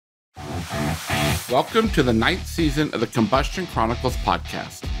Welcome to the 9th season of the Combustion Chronicles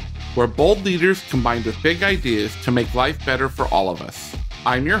podcast, where bold leaders combine with big ideas to make life better for all of us.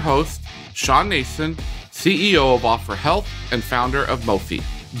 I'm your host, Sean Nason, CEO of Offer Health and founder of Mofi.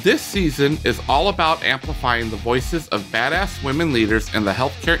 This season is all about amplifying the voices of badass women leaders in the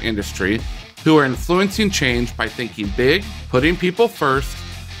healthcare industry who are influencing change by thinking big, putting people first,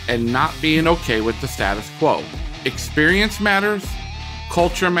 and not being okay with the status quo. Experience matters,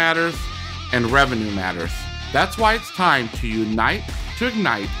 culture matters, and revenue matters. That's why it's time to unite to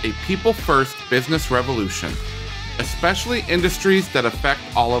ignite a people-first business revolution, especially industries that affect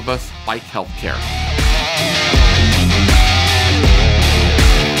all of us like healthcare.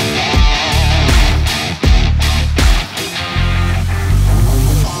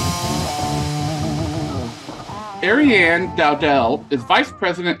 Arianne Dowdell is Vice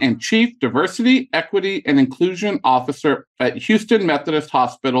President and Chief Diversity, Equity, and Inclusion Officer at Houston Methodist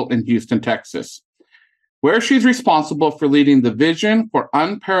Hospital in Houston, Texas, where she's responsible for leading the vision for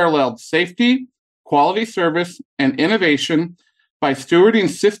unparalleled safety, quality service, and innovation by stewarding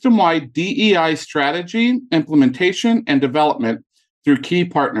system-wide DEI strategy, implementation, and development through key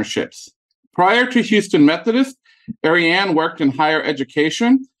partnerships. Prior to Houston Methodist, Arianne worked in higher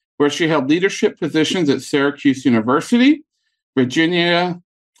education, where she held leadership positions at Syracuse University, Virginia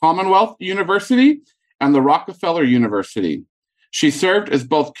Commonwealth University, and the Rockefeller University. She served as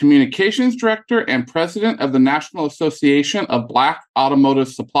both communications director and president of the National Association of Black Automotive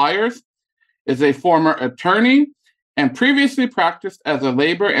Suppliers, is a former attorney, and previously practiced as a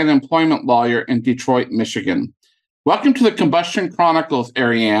labor and employment lawyer in Detroit, Michigan. Welcome to the Combustion Chronicles,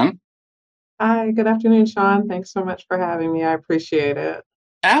 Arianne. Hi, good afternoon, Sean. Thanks so much for having me. I appreciate it.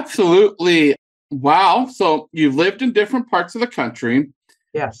 Absolutely. Wow. So you've lived in different parts of the country.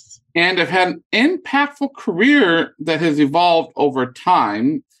 Yes. And have had an impactful career that has evolved over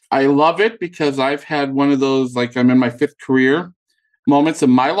time. I love it because I've had one of those, like I'm in my 5th career moments in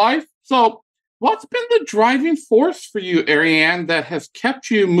my life. So what's been the driving force for you, Arianne, that has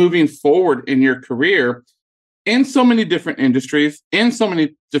kept you moving forward in your career in so many different industries, in so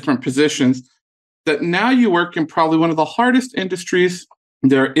many different positions, that now you work in probably one of the hardest industries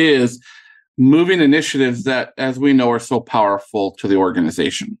there is, moving initiatives that, as we know, are so powerful to the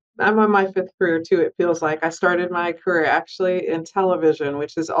organization? I'm on my 5th career too, it feels like. I started my career actually in television,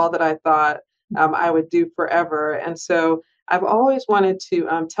 which is all that I thought I would do forever. And so I've always wanted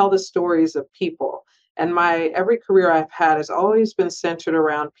to tell the stories of people. And my every career I've had has always been centered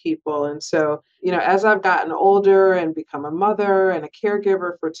around people. And so, as I've gotten older and become a mother and a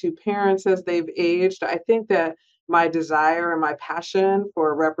caregiver for 2 parents as they've aged, I think that my desire and my passion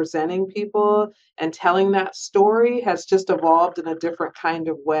for representing people and telling that story has just evolved in a different kind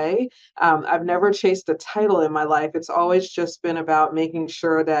of way. I've never chased a title in my life. It's always just been about making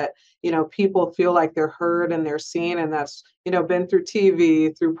sure that, people feel like they're heard and they're seen. And that's, been through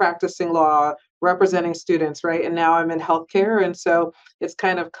TV, through practicing law, representing students, right? And now I'm in healthcare. And so it's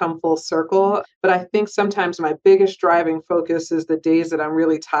kind of come full circle. But I think sometimes my biggest driving focus is the days that I'm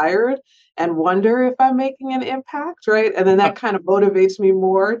really tired and wonder if I'm making an impact, right? And then that kind of motivates me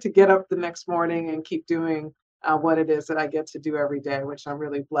more to get up the next morning and keep doing what it is that I get to do every day, which I'm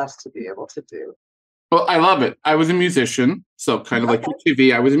really blessed to be able to do. Well, I love it. I was a musician, so kind of like your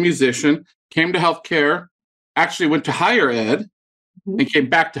TV. I was a musician, came to healthcare, actually went to higher ed, and came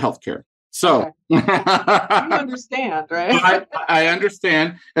back to healthcare. So you understand, right? I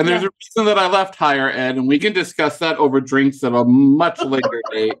understand. And there's a reason that I left higher ed, and we can discuss that over drinks at a much later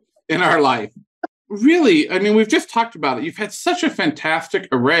date in our life. Really, I mean, we've just talked about it. You've had such a fantastic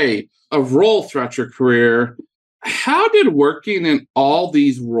array of roles throughout your career. How did working in all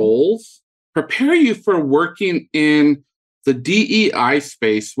these roles prepare you for working in the DEI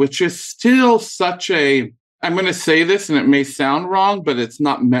space, which is still such a, I'm going to say this and it may sound wrong, but it's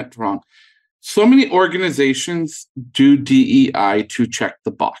not meant wrong. So many organizations do DEI to check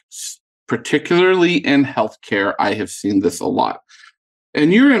the box, particularly in healthcare. I have seen this a lot.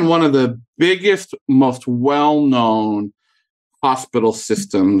 And you're in one of the biggest, most well-known hospital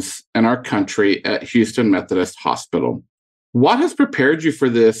systems in our country at Houston Methodist Hospital. What has prepared you for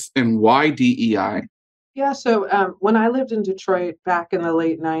this and why DEI? Yeah, so when I lived in Detroit back in the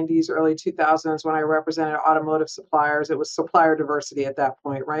late 90s, early 2000s, when I represented automotive suppliers, it was supplier diversity at that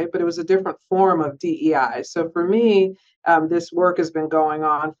point, right? But it was a different form of DEI. So for me, this work has been going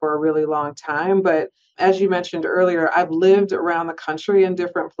on for a really long time. But as you mentioned earlier, I've lived around the country in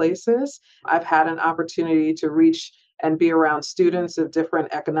different places. I've had an opportunity to reach and be around students of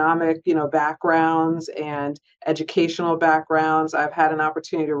different economic, backgrounds and educational backgrounds. I've had an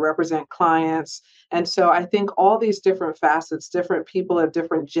opportunity to represent clients. And so I think all these different facets, different people of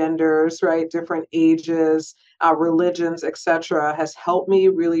different genders, right, different ages, religions, etc., has helped me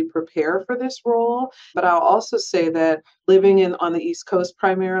really prepare for this role. But I'll also say that living in on the East Coast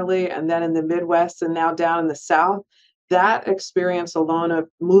primarily, and then in the Midwest, and now down in the South, that experience alone of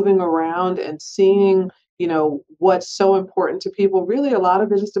moving around and seeing, what's so important to people, really a lot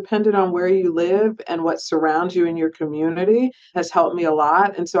of it is dependent on where you live and what surrounds you in your community, has helped me a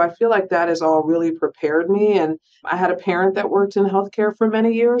lot. And so I feel like that has all really prepared me. And I had a parent that worked in healthcare for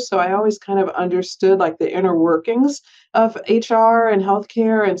many years, so I always kind of understood like the inner workings of HR and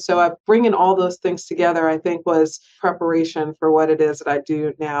healthcare. And so bringing all those things together, I think, was preparation for what it is that I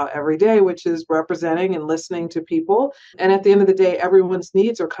do now every day, which is representing and listening to people. And at the end of the day, everyone's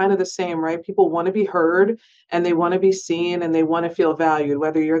needs are kind of the same, right? People want to be heard and they want to be seen and they want to feel valued,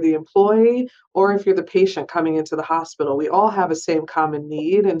 whether you're the employee or if you're the patient coming into the hospital. We all have a same common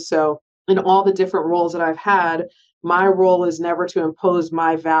need. And so in all the different roles that I've had, my role is never to impose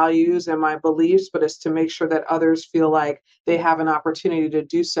my values and my beliefs, but is to make sure that others feel like they have an opportunity to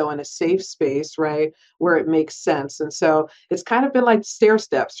do so in a safe space, right, where it makes sense. And so it's kind of been like stair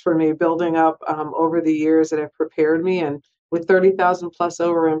steps for me, building up over the years that have prepared me. And with 30,000 plus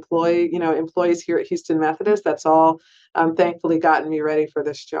over employees here at Houston Methodist, that's all thankfully gotten me ready for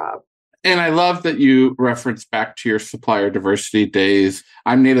this job. And I love that you reference back to your supplier diversity days.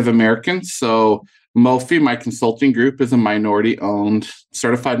 I'm Native American, so Mofi, my consulting group, is a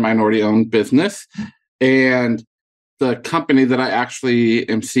certified minority-owned business. And the company that I actually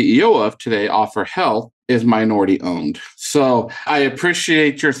am CEO of today, Offer Health, is minority-owned. So I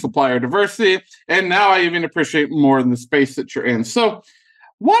appreciate your supplier diversity, and now I even appreciate more in the space that you're in. So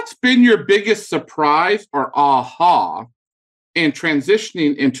what's been your biggest surprise or aha in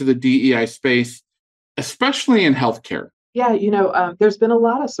transitioning into the DEI space, especially in healthcare? Yeah, there's been a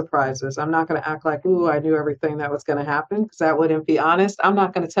lot of surprises. I'm not going to act like, ooh, I knew everything that was going to happen, because that wouldn't be honest. I'm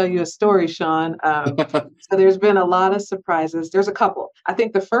not going to tell you a story, Sean. So there's been a lot of surprises. There's a couple. I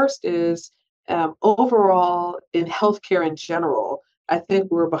think the first is overall in healthcare in general, I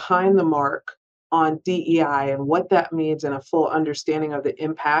think we're behind the mark on DEI and what that means and a full understanding of the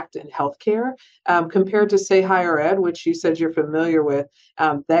impact in healthcare compared to, say, higher ed, which you said you're familiar with.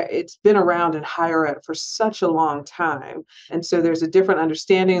 That it's been around in higher ed for such a long time. And so there's a different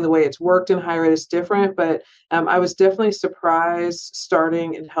understanding. The way it's worked in higher ed is different. But I was definitely surprised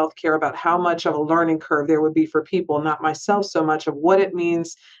starting in healthcare about how much of a learning curve there would be for people, not myself so much, of what it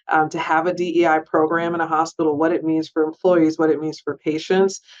means to have a DEI program in a hospital, what it means for employees, what it means for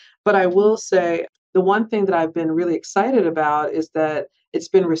patients. But I will say the one thing that I've been really excited about is that it's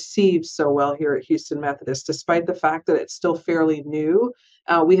been received so well here at Houston Methodist, despite the fact that it's still fairly new.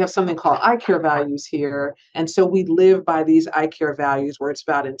 We have something called eye care values here. And so we live by these eye care values where it's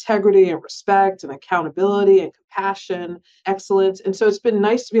about integrity and respect and accountability and compassion, excellence. And so it's been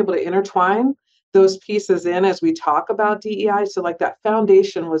nice to be able to intertwine those pieces in as we talk about DEI. So like that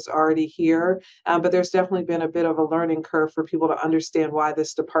foundation was already here, but there's definitely been a bit of a learning curve for people to understand why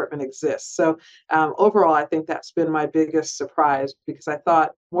this department exists. So overall, I think that's been my biggest surprise, because I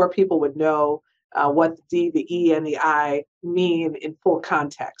thought more people would know what the D, the E, and the I mean in full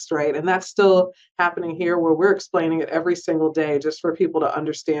context, right? And that's still happening here, where we're explaining it every single day just for people to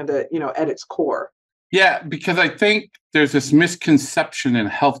understand it, at its core. Yeah, because I think there's this misconception in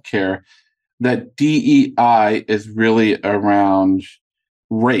healthcare that DEI is really around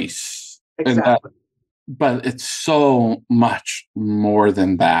race. Exactly. But it's so much more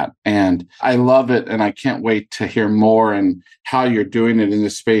than that. And I love it. And I can't wait to hear more and how you're doing it in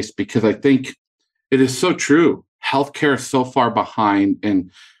this space, because I think it is so true. Healthcare is so far behind.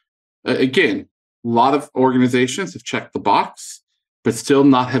 And again, a lot of organizations have checked the box, but still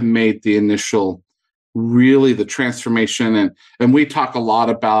not have made the initial, really the transformation. And we talk a lot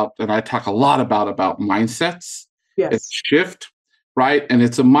about, and I talk a lot about mindsets. Yes. It's shift, right? And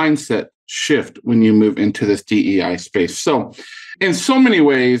it's a mindset shift when you move into this DEI space. So in so many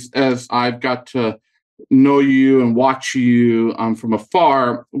ways, as I've got to know you and watch you from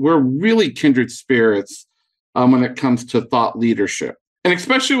afar, we're really kindred spirits when it comes to thought leadership. And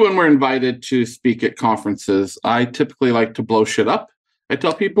especially when we're invited to speak at conferences, I typically like to blow shit up. I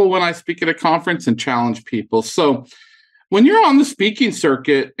tell people when I speak at a conference and challenge people. So when you're on the speaking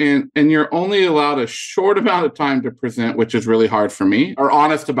circuit and you're only allowed a short amount of time to present, which is really hard for me, or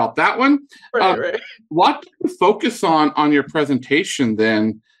honest about that one, Right. What do you focus on your presentation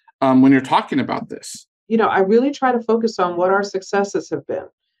then when you're talking about this? I really try to focus on what our successes have been.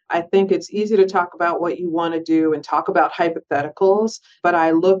 I think it's easy to talk about what you want to do and talk about hypotheticals, but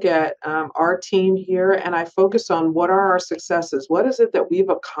I look at our team here and I focus on what are our successes? What is it that we've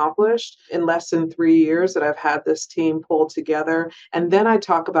accomplished in less than 3 years that I've had this team pulled together? And then I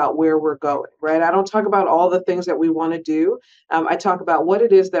talk about where we're going, right? I don't talk about all the things that we want to do. I talk about what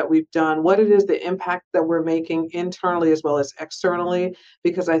it is that we've done, what it is, the impact that we're making internally as well as externally,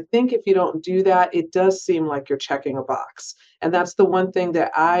 because I think if you don't do that, it does seem like you're checking a box. And that's the one thing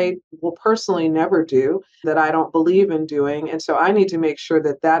that I will personally never do, that I don't believe in doing. And so I need to make sure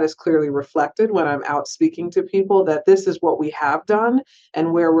that that is clearly reflected when I'm out speaking to people, that this is what we have done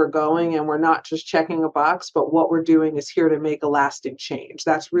and where we're going. And we're not just checking a box, but what we're doing is here to make a lasting change.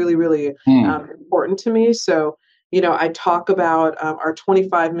 That's really, really important to me. So, I talk about our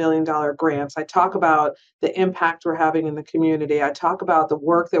 $25 million grants. I talk about the impact we're having in the community. I talk about the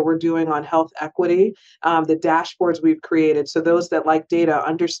work that we're doing on health equity, the dashboards we've created. So those that like data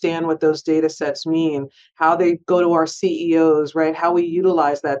understand what those data sets mean, how they go to our CEOs, right? How we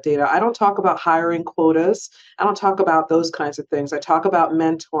utilize that data. I don't talk about hiring quotas. I don't talk about those kinds of things. I talk about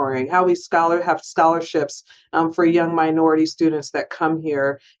mentoring, how we have scholarships for young minority students that come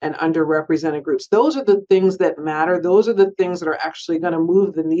here and underrepresented groups. Those are the things that matter. Those are the things that are actually going to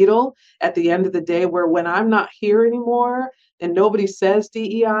move the needle at the end of the day, where when I'm not here anymore and nobody says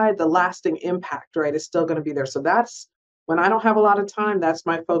DEI, the lasting impact, right, is still going to be there. So that's when I don't have a lot of time, that's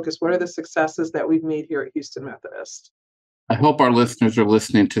my focus. What are the successes that we've made here at Houston Methodist? I hope our listeners are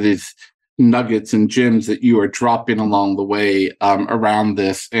listening to these nuggets and gems that you are dropping along the way around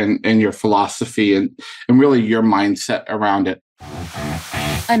this and your philosophy and really your mindset around it.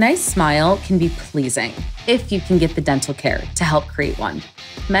 A nice smile can be pleasing if you can get the dental care to help create one.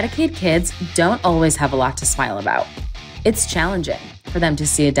 Medicaid kids don't always have a lot to smile about. It's challenging for them to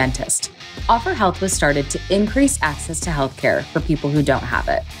see a dentist. Offer Health was started to increase access to healthcare for people who don't have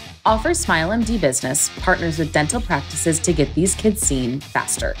it. Offer Smile MD Business partners with dental practices to get these kids seen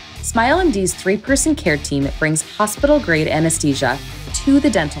faster. Smile MD's 3-person care team brings hospital-grade anesthesia to the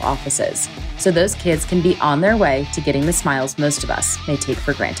dental offices, so those kids can be on their way to getting the smiles most of us may take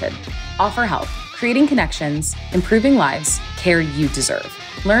for granted. Offer Health, creating connections, improving lives, care you deserve.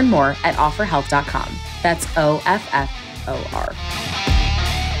 Learn more at offerhealth.com. That's OFFOR.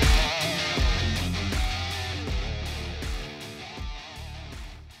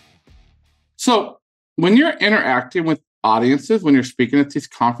 So when you're interacting with audiences, when you're speaking at these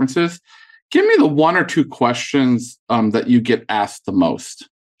conferences, give me the 1 or 2 questions that you get asked the most.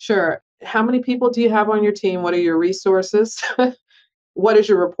 Sure. How many people do you have on your team? What are your resources? What is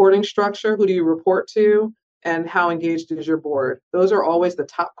your reporting structure? Who do you report to? And how engaged is your board? Those are always the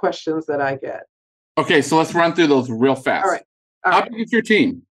top questions that I get. Okay, so let's run through those real fast. All right. How big is your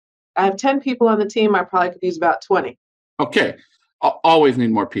team? I have 10 people on the team. I probably could use about 20. Okay. Always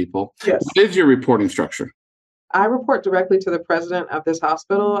need more people. Yes. What is your reporting structure? I report directly to the president of this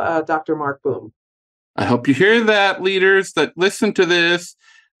hospital, Dr. Mark Boom. I hope you hear that, leaders that listen to this.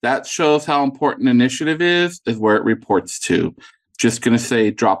 That shows how important initiative is where it reports to. Just going to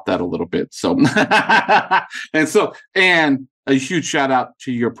say, drop that a little bit. So, and a huge shout out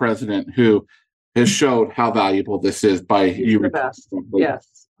to your president who has showed how valuable this is by you. The best.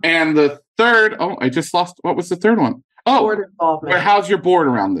 Yes. And the third, I just lost. What was the third one? Board involvement. How's your board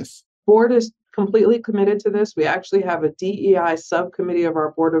around this? Board is completely committed to this. We actually have a DEI subcommittee of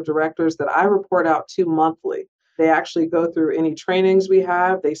our board of directors that I report out to monthly. They actually go through any trainings we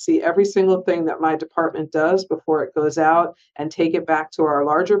have. They see every single thing that my department does before it goes out and take it back to our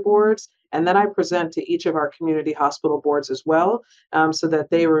larger boards. And then I present to each of our community hospital boards as well, so that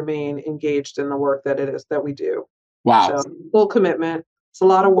they remain engaged in the work that it is that we do. Wow. So full commitment. It's a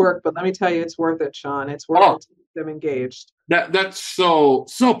lot of work, but let me tell you, it's worth it, Sean. It's worth it to keep them engaged. That's so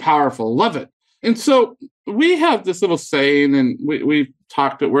powerful. Love it. And so we have this little saying, and we've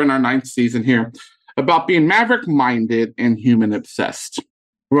talked, we're in our 9th season here, about being maverick-minded and human-obsessed,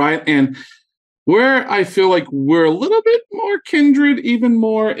 right? And where I feel like we're a little bit more kindred, even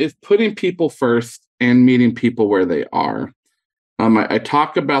more, is putting people first and meeting people where they are. I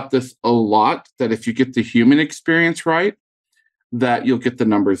talk about this a lot, that if you get the human experience right, that you'll get the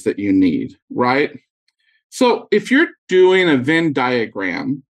numbers that you need, right? So if you're doing a Venn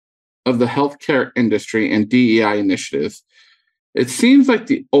diagram of the healthcare industry and DEI initiatives, it seems like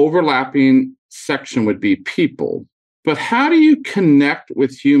the overlapping section would be people. But how do you connect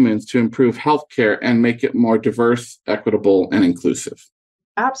with humans to improve healthcare and make it more diverse, equitable, and inclusive?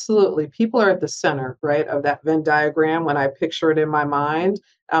 Absolutely. People are at the center, right, of that Venn diagram when I picture it in my mind.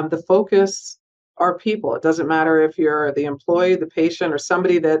 The focus are people. It doesn't matter if you're the employee, the patient, or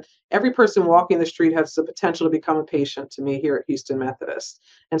somebody that every person walking the street has the potential to become a patient to me here at Houston Methodist.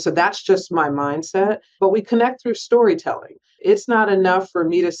 And so that's just my mindset. But we connect through storytelling. It's not enough for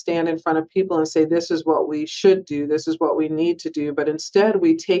me to stand in front of people and say, this is what we should do, this is what we need to do. But instead,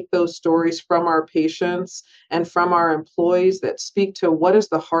 we take those stories from our patients and from our employees that speak to what is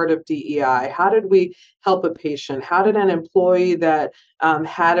the heart of DEI. How did we help a patient? How did an employee that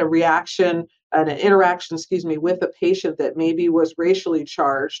had a reaction, an interaction, with a patient that maybe was racially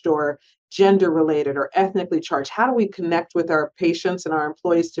charged or gender related or ethnically charged, how do we connect with our patients and our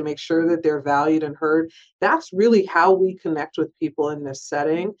employees to make sure that they're valued and heard? That's really how we connect with people in this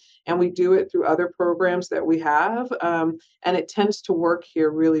setting. And we do it through other programs that we have. And it tends to work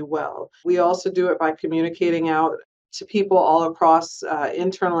here really well. We also do it by communicating out to people all across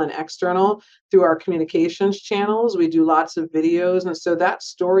internal and external through our communications channels. We do lots of videos. And so that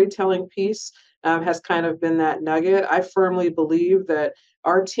storytelling piece has kind of been that nugget. I firmly believe that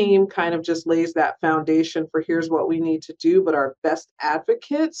our team kind of just lays that foundation for here's what we need to do. But our best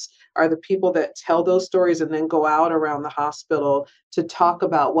advocates are the people that tell those stories and then go out around the hospital to talk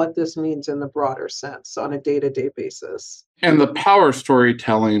about what this means in the broader sense on a day-to-day basis. And the power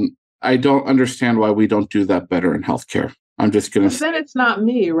storytelling, I don't understand why we don't do that better in healthcare. I'm just going to say. Then it's not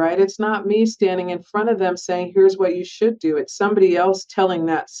me, right? It's not me standing in front of them saying, here's what you should do. It's somebody else telling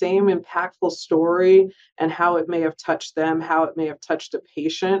that same impactful story and how it may have touched them, how it may have touched a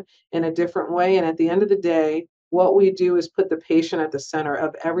patient in a different way. And at the end of the day, what we do is put the patient at the center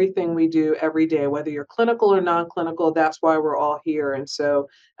of everything we do every day, whether you're clinical or non-clinical. That's why we're all here. And so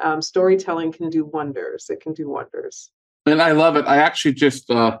storytelling can do wonders. It can do wonders. And I love it. I actually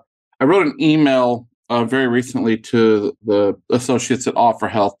just, I wrote an email very recently to the associates at Offer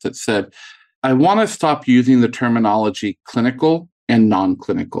Health that said, I want to stop using the terminology clinical and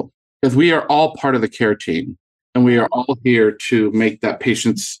non-clinical because we are all part of the care team and we are all here to make that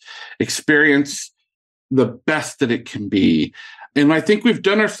patient's experience the best that it can be. And I think we've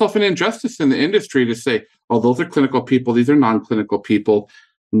done ourselves an injustice in the industry to say, oh, those are clinical people, these are non-clinical people,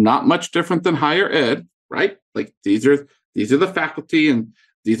 not much different than higher ed, right? Like these are the faculty and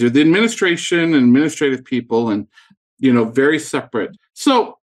these are the administration and administrative people and, very separate.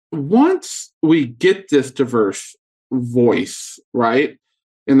 So once we get this diverse voice, right,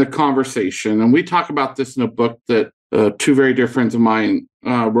 in the conversation, and we talk about this in a book that two very dear friends of mine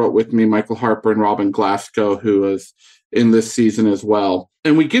wrote with me, Michael Harper and Robin Glasgow, who was in this season as well.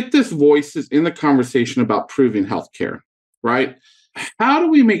 And we get this voices in the conversation about proving healthcare, right? How do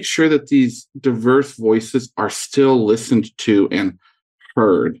we make sure that these diverse voices are still listened to and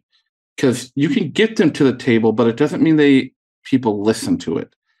heard? Because you can get them to the table, but it doesn't mean people listen to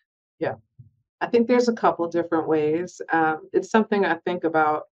it. Yeah, I think there's a couple different ways. It's something I think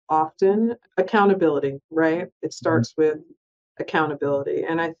about often. Accountability, right? It starts with accountability.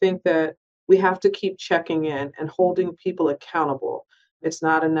 And I think that we have to keep checking in and holding people accountable. It's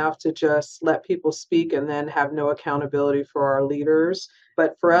not enough to just let people speak and then have no accountability for our leaders.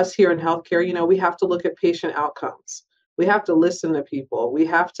 But for us here in healthcare, we have to look at patient outcomes. We have to listen to people. We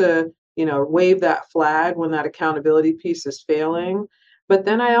have to, wave that flag when that accountability piece is failing. But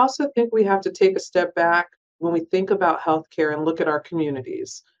then I also think we have to take a step back when we think about healthcare and look at our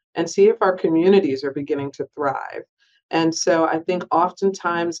communities and see if our communities are beginning to thrive. And so I think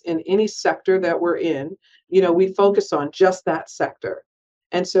oftentimes in any sector that we're in, we focus on just that sector.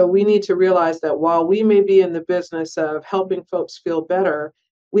 And so we need to realize that while we may be in the business of helping folks feel better,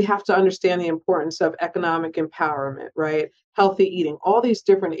 we have to understand the importance of economic empowerment, right? Healthy eating, all these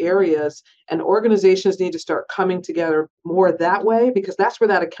different areas, and organizations need to start coming together more that way, because that's where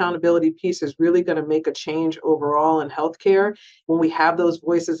that accountability piece is really going to make a change overall in healthcare. When we have those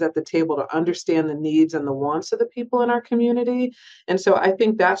voices at the table to understand the needs and the wants of the people in our community. And so I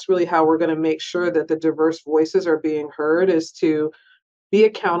think that's really how we're going to make sure that the diverse voices are being heard, is to be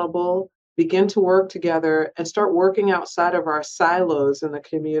accountable, begin to work together, and start working outside of our silos in the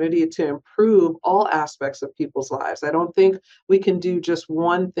community to improve all aspects of people's lives. I don't think we can do just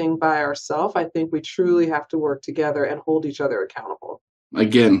one thing by ourselves. I think we truly have to work together and hold each other accountable.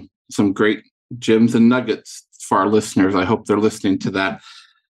 Again, some great gems and nuggets for our listeners. I hope they're listening to that.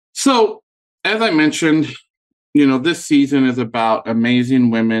 So, as I mentioned, this season is about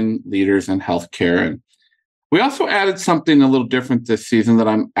amazing women leaders in healthcare. And we also added something a little different this season that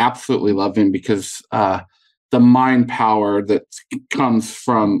I'm absolutely loving, because the mind power that comes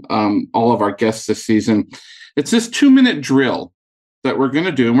from all of our guests this season, it's this 2-minute drill that we're going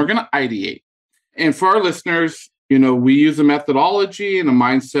to do, and we're going to ideate. And for our listeners, we use a methodology and a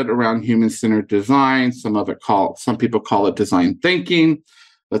mindset around human-centered design. Some people call it design thinking.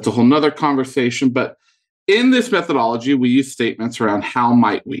 That's a whole nother conversation. But in this methodology, we use statements around how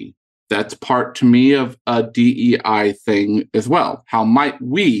might we. That's part to me of a DEI thing as well. How might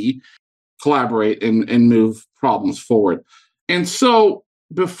we collaborate and move problems forward? And so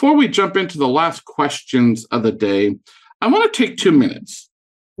before we jump into the last questions of the day, I want to take 2 minutes.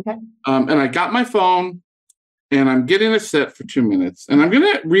 Okay. And I got my phone and I'm getting it set for 2 minutes. And I'm going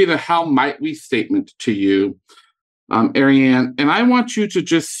to read a how might we statement to you, Arianne. And I want you to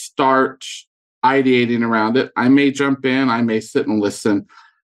just start ideating around it. I may jump in, I may sit and listen,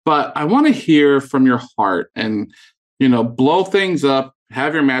 but I want to hear from your heart and, blow things up,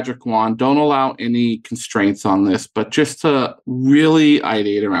 have your magic wand. Don't allow any constraints on this, but just to really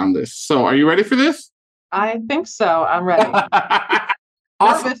ideate around this. So are you ready for this? I think so. I'm ready.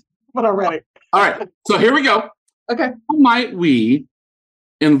 Awesome. Nervous, but I'm ready. All right. So here we go. Okay. How might we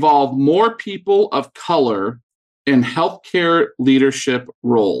involve more people of color in healthcare leadership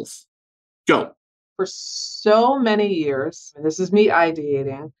roles? Go. For so many years, and this is me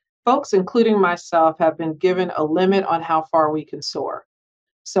ideating, folks, including myself, have been given a limit on how far we can soar.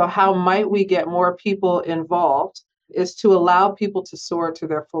 So how might we get more people involved is to allow people to soar to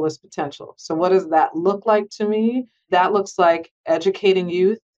their fullest potential. So what does that look like to me? That looks like educating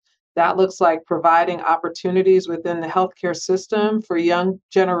youth. That looks like providing opportunities within the healthcare system for young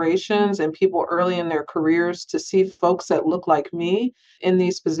generations and people early in their careers to see folks that look like me in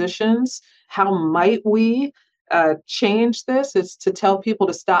these positions. How might we change this? It's to tell people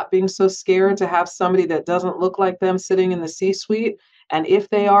to stop being so scared to have somebody that doesn't look like them sitting in the C-suite. And if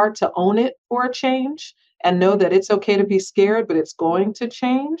they are, to own it for a change and know that it's okay to be scared, but it's going to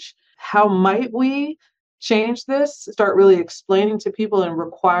change. How might we change this? Start really explaining to people and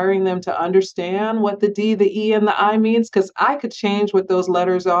requiring them to understand what the D, the E, and the I means, because I could change what those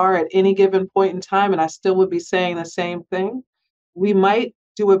letters are at any given point in time, and I still would be saying the same thing. We might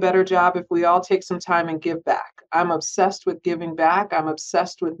do a better job if we all take some time and give back. I'm obsessed with giving back. I'm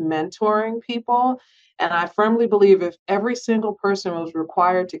obsessed with mentoring people. And I firmly believe if every single person was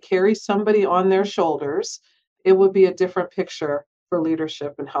required to carry somebody on their shoulders, it would be a different picture for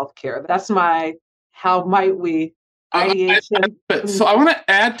leadership in healthcare. That's my how might we ideation. So I want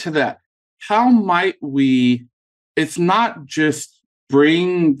to add to that. How might we, it's not just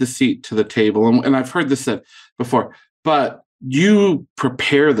bring the seat to the table. And I've heard this said before, but you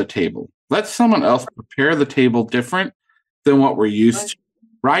prepare the table. Let someone else prepare the table different than what we're used to,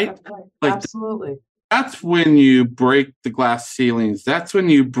 right? Like absolutely. That's when you break the glass ceilings. That's when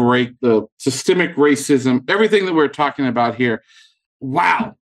you break the systemic racism, everything that we're talking about here.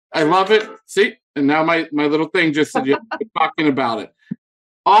 Wow. I love it. See? And now my little thing just said you're talking about it.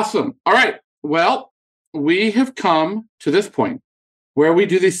 Awesome. All right. Well, we have come to this point where we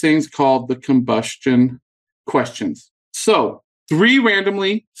do these things called the combustion questions. So 3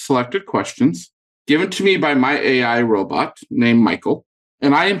 randomly selected questions given to me by my AI robot named Michael.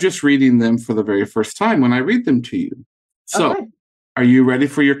 And I am just reading them for the very first time when I read them to you. So Are you ready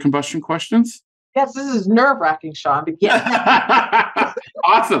for your combustion questions? Yes, this is nerve-wracking, Sean. But yeah.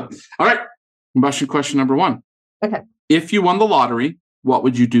 Awesome. All right. Combustion question number 1. Okay. If you won the lottery, what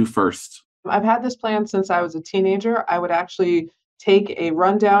would you do first? I've had this plan since I was a teenager. I would actually take a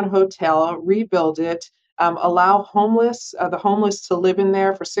rundown hotel, rebuild it, allow the homeless to live in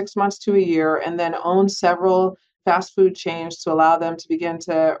there for 6 months to a year, and then own several fast food chains to allow them to begin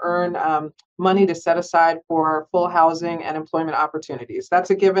to earn money to set aside for full housing and employment opportunities. That's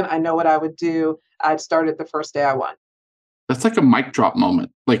a given. I know what I would do. I'd start it the first day I won. That's like a mic drop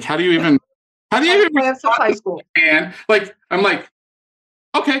moment. Like, how do you even plan since high school? And like, I'm like,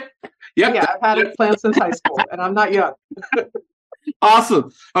 okay. Yep. Yeah, I've had it planned since high school, and I'm not young.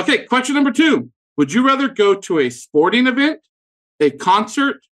 Awesome. Okay, question number 2. Would you rather go to a sporting event, a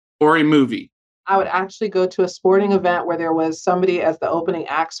concert, or a movie? I would actually go to a sporting event where there was somebody as the opening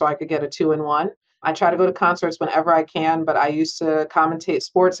act so I could get a 2-in-1. I try to go to concerts whenever I can, but I used to commentate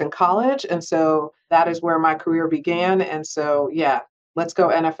sports in college. And so that is where my career began. And so, yeah, let's go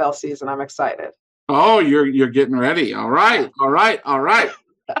NFL season. I'm excited. Oh, you're getting ready. All right. Great. All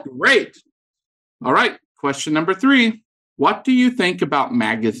right. Question number 3. What do you think about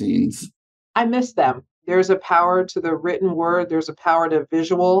magazines? I miss them. There's a power to the written word. There's a power to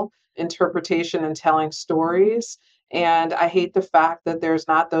visual interpretation and telling stories. And I hate the fact that there's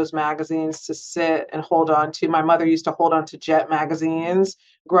not those magazines to sit and hold on to. My mother used to hold on to Jet magazines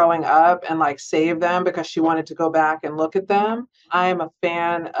growing up and like save them because she wanted to go back and look at them. I am a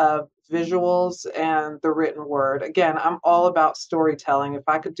fan of visuals and the written word. Again, I'm all about storytelling. If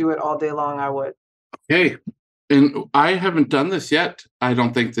I could do it all day long, I would. Okay. And I haven't done this yet, I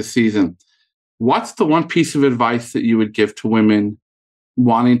don't think, this season. What's the one piece of advice that you would give to women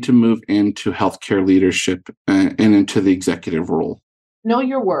wanting to move into healthcare leadership and into the executive role? Know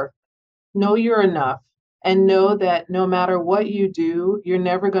your worth, know you're enough, and know that no matter what you do, you're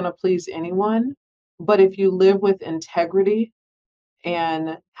never going to please anyone. But if you live with integrity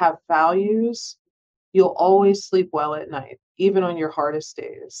and have values, you'll always sleep well at night, even on your hardest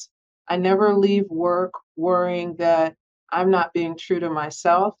days. I never leave work worrying that I'm not being true to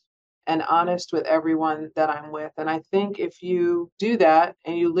myself and honest with everyone that I'm with. And I think if you do that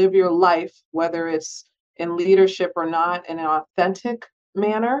and you live your life, whether it's in leadership or not, in an authentic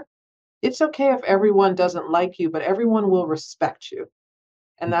manner, it's okay if everyone doesn't like you, but everyone will respect you.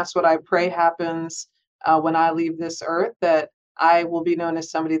 And that's what I pray happens when I leave this earth, that I will be known as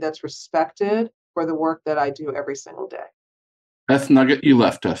somebody that's respected for the work that I do every single day. Best nugget you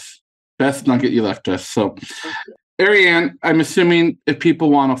left us. Best nugget you left us. So, Arianne, I'm assuming if people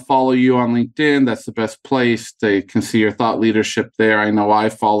want to follow you on LinkedIn, that's the best place. They can see your thought leadership there. I know I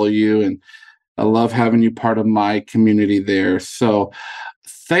follow you, and I love having you part of my community there. So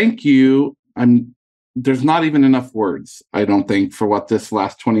thank you. There's not even enough words, I don't think, for what this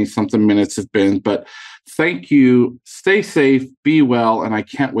last 20-something minutes has been. But thank you. Stay safe, be well, and I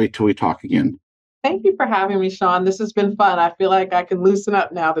can't wait till we talk again. Thank you for having me, Sean. This has been fun. I feel like I can loosen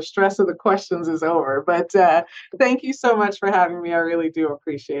up now. The stress of the questions is over. But thank you so much for having me. I really do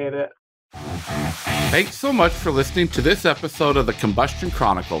appreciate it. Thanks so much for listening to this episode of the Combustion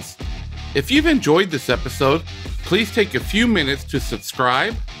Chronicles. If you've enjoyed this episode, please take a few minutes to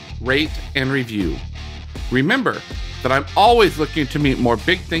subscribe, rate, and review. Remember that I'm always looking to meet more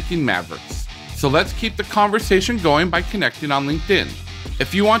big thinking mavericks. So let's keep the conversation going by connecting on LinkedIn.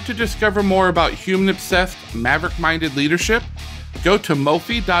 If you want to discover more about human-obsessed, maverick-minded leadership, go to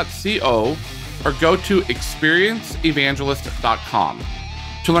mofi.co or go to experienceevangelist.com.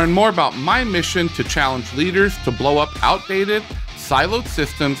 To learn more about my mission to challenge leaders to blow up outdated, siloed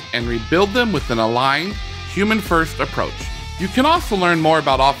systems and rebuild them with an aligned, human-first approach. You can also learn more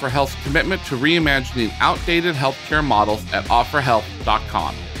about Offer Health's commitment to reimagining outdated healthcare models at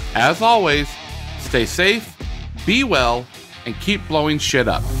offerhealth.com. As always, stay safe, be well, and keep blowing shit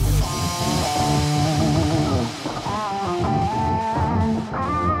up.